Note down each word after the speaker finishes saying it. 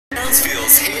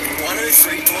Is Hit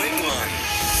 103.1.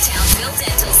 Townsville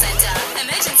Dental Centre.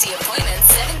 Emergency appointments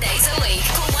 7 days a week.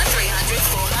 Call 1300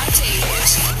 490.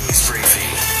 News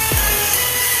briefing.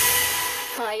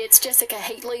 Hi, it's Jessica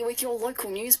Heatley with your local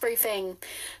news briefing.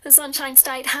 The Sunshine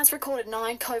State has recorded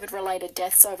 9 COVID-related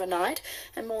deaths overnight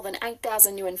and more than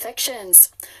 8,000 new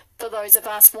infections. For those of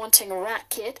us wanting a rat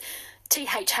kit,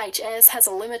 THHS has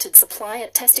a limited supply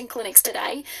at testing clinics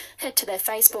today. Head to their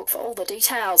Facebook for all the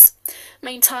details.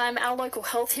 Meantime, our local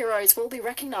health heroes will be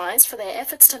recognised for their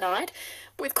efforts tonight,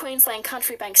 with Queensland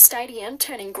Country Bank Stadium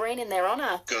turning green in their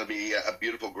honour. It's going to be a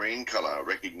beautiful green colour,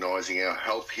 recognising our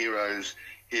health heroes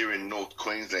here in North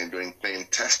Queensland doing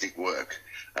fantastic work,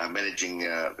 managing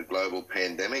the global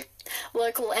pandemic.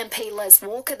 Local MP Les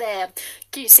Walker there.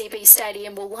 QCB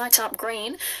Stadium will light up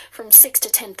green from 6 to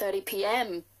 10:30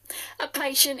 p.m. A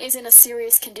patient is in a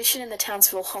serious condition in the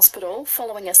Townsville Hospital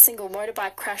following a single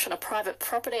motorbike crash on a private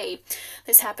property.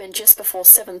 This happened just before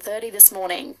 7:30 this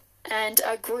morning. And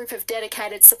a group of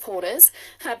dedicated supporters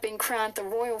have been crowned the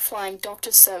Royal Flying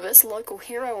Doctor Service Local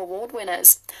Hero Award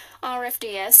winners.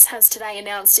 RFDS has today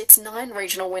announced its 9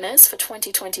 regional winners for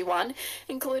 2021,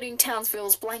 including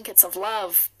Townsville's Blankets of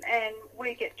Love. And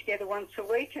we get together once a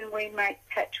week and we make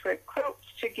patchwork quilts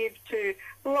to give to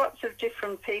lots of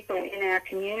different people in our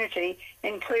community,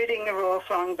 including the Royal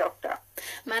Flying Doctor.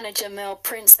 Manager Mel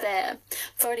Prince there.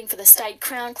 Voting for the state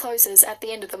crown closes at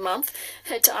the end of the month.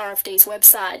 Head to RFD's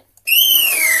website.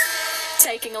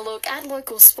 Taking a look at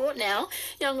local sport now,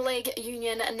 Young League,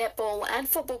 Union, netball and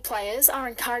football players are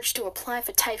encouraged to apply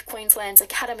for TAFE Queensland's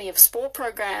Academy of Sport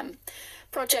program.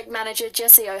 Project manager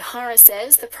Jesse O'Hara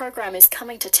says the program is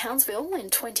coming to Townsville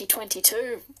in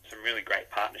 2022. Some really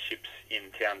great partnerships in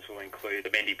Townsville include the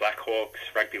Bendy Blackhawks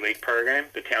Rugby League program,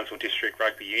 the Townsville District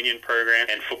Rugby Union program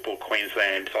and Football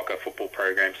Queensland Soccer Football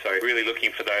program. So really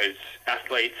looking for those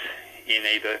athletes in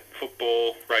either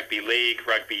football, rugby league,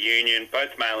 rugby union,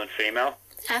 both male and female.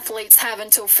 Athletes have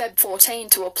until Feb 14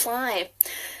 to apply.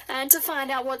 And to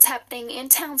find out what's happening in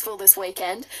Townsville this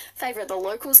weekend, favourite the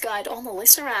Locals Guide on the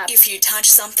Listener app. If you touch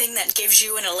something that gives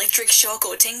you an electric shock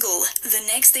or tingle, the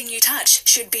next thing you touch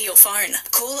should be your phone.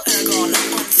 Call Ergon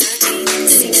on 13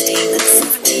 16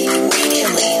 70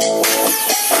 immediately.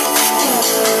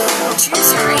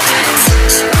 Choose your agent.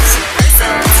 Choose your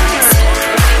results.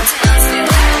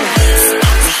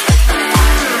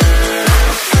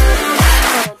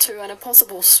 To an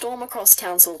possible storm across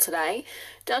Townsville today,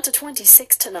 down to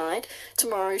 26 tonight.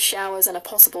 Tomorrow, showers and a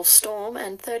possible storm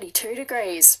and 32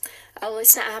 degrees. Our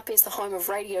Listener app is the home of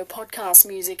radio, podcast,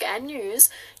 music and news.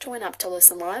 Join up to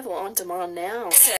listen live or on demand now.